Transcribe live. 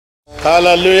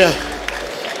Hallelujah.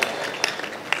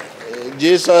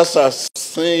 Jesus has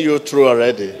seen you through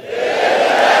already.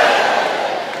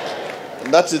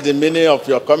 And that is the meaning of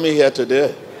your coming here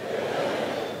today.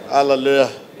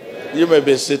 Hallelujah. You may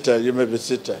be seated. You may be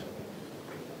seated.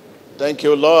 Thank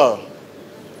you, Lord.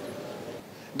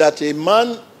 That a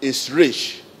man is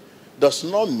rich does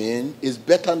not mean he's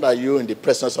better than you in the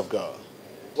presence of God.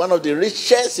 One of the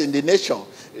richest in the nation,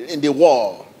 in the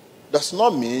world, does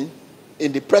not mean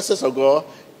in the presence of God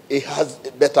he has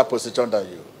a better position than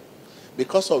you.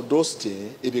 Because of those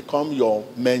things, he becomes your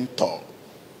mentor.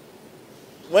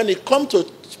 When it comes to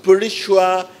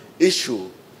spiritual issue,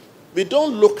 we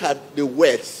don't look at the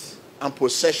wealth and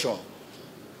possession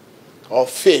or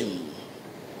fame.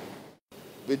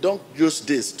 We don't use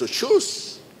this to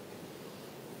choose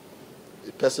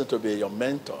the person to be your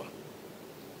mentor.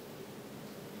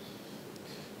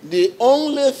 The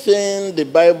only thing the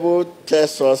Bible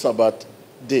tells us about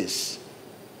this,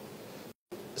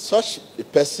 such a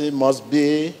person must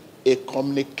be a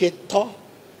communicator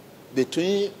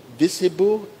between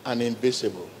visible and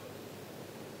invisible.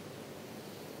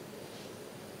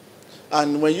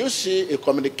 And when you see a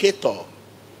communicator,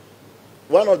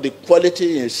 one of the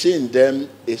qualities you see in them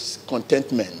is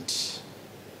contentment.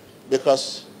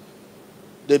 Because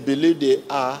they believe they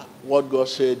are what God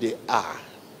said they are.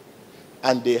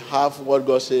 And they have what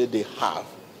God said they have.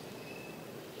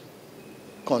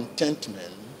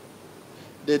 Contentment.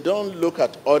 They don't look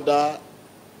at other,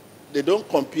 they don't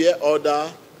compare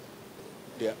other,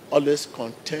 they are always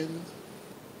content.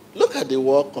 Look at the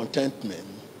word contentment.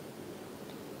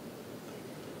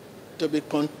 To be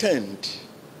content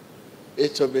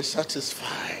is to be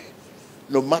satisfied,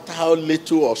 no matter how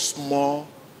little or small.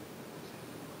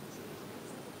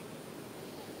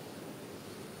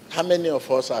 How many of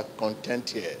us are content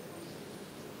here?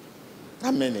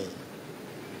 How many?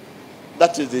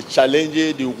 That is the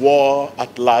challenge the world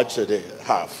at large today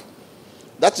have.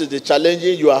 That is the challenge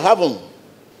you are having.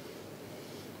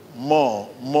 More,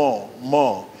 more,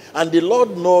 more. And the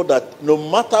Lord knows that no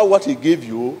matter what he gives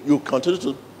you, you continue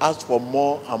to ask for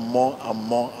more and more and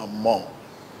more and more.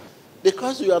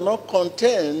 Because you are not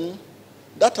content,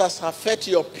 that has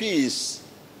affected your peace.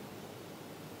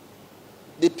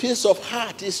 The peace of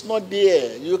heart is not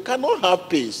there. You cannot have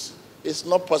peace. It's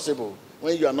not possible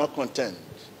when you are not content.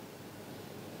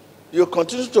 You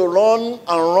continue to run and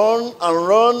run and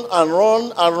run and run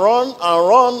and run and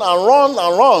run and run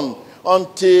and run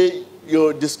until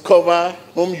you discover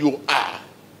whom you are.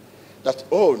 That,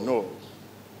 oh no,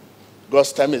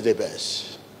 God's time is the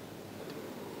best.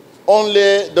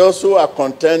 Only those who are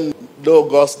content know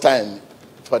God's time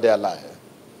for their life.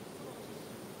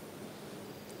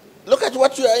 Look at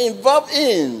what you are involved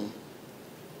in.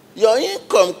 Your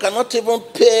income cannot even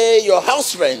pay your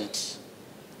house rent.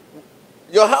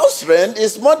 Your house rent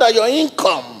is more than your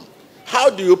income. How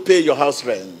do you pay your house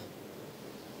rent?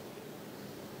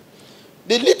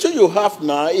 The little you have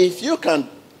now, if you can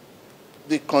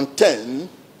be content,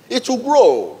 it will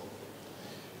grow.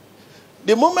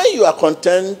 The moment you are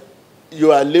content,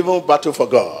 you are living battle for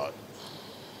God.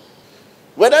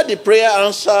 Whether the prayer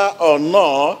answer or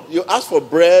not, you ask for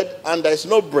bread and there is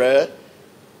no bread,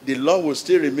 the Lord will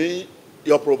still remain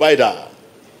your provider,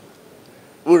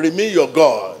 will remain your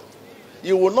God.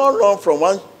 You will not run from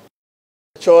one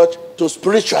church to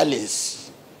spiritualists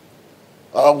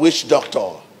or witch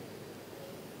doctor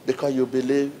because you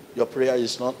believe your prayer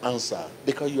is not answered,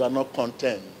 because you are not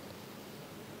content.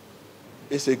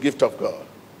 It's a gift of God.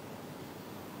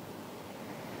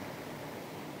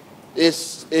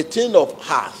 It's a thing of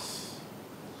heart.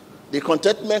 The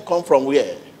contentment comes from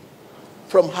where?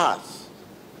 From heart.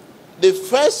 The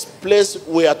first place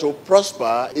we are to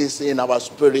prosper is in our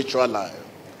spiritual life.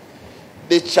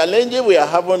 The challenges we are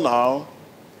having now,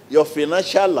 your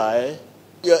financial life,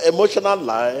 your emotional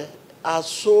life, are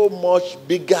so much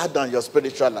bigger than your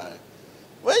spiritual life.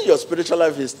 When your spiritual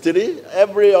life is 3,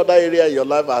 every other area in your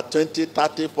life are 20,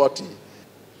 30, 40.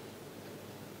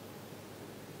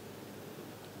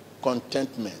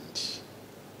 Contentment.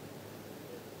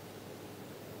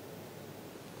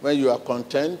 When you are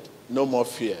content, no more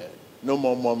fear, no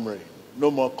more murmuring,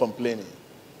 no more complaining.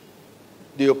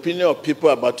 The opinion of people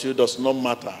about you does not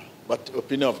matter, but the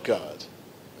opinion of God.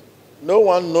 No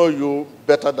one knows you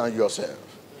better than yourself.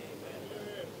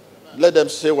 Let them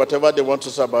say whatever they want to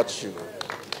say about you.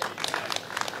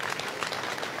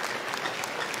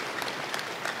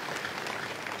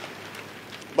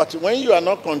 But when you are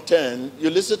not content, you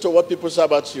listen to what people say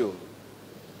about you.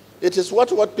 It is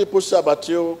what people say about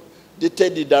you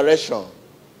dictate the direction.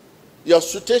 Your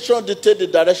situation dictates the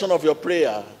direction of your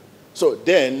prayer. So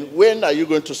then, when are you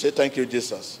going to say, thank you,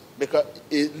 Jesus? Because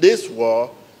in this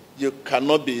war, you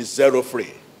cannot be zero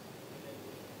free.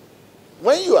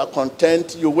 When you are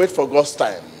content, you wait for God's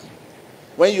time.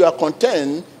 When you are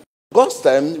content, God's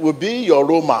time will be your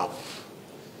roadmap.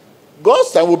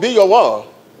 God's time will be your what?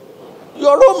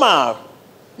 Your roadmap.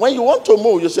 When you want to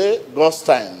move, you say, God's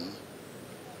time.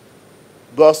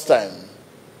 God's time.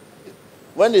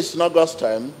 When it's not God's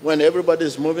time, when everybody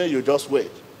is moving, you just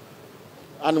wait.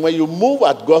 And when you move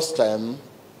at God's time,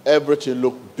 everything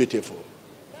looks beautiful.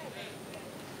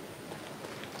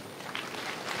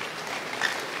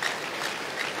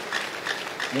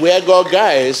 Where God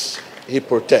guides, he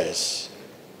protests.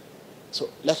 So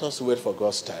let us wait for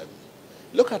God's time.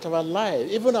 Look at our life,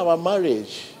 even our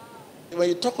marriage. When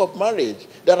you talk of marriage,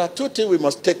 there are two things we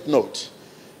must take note.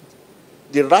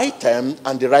 The right time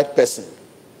and the right person.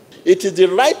 It is the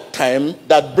right time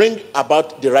that brings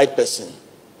about the right person.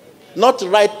 Not the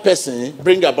right person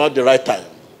bring about the right time.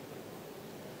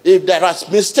 If there is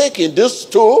mistake in these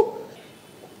two,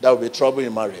 there will be trouble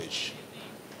in marriage.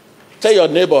 Tell your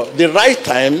neighbor, the right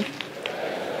time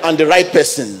and the right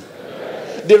person.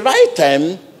 The right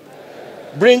time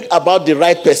bring about the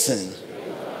right person.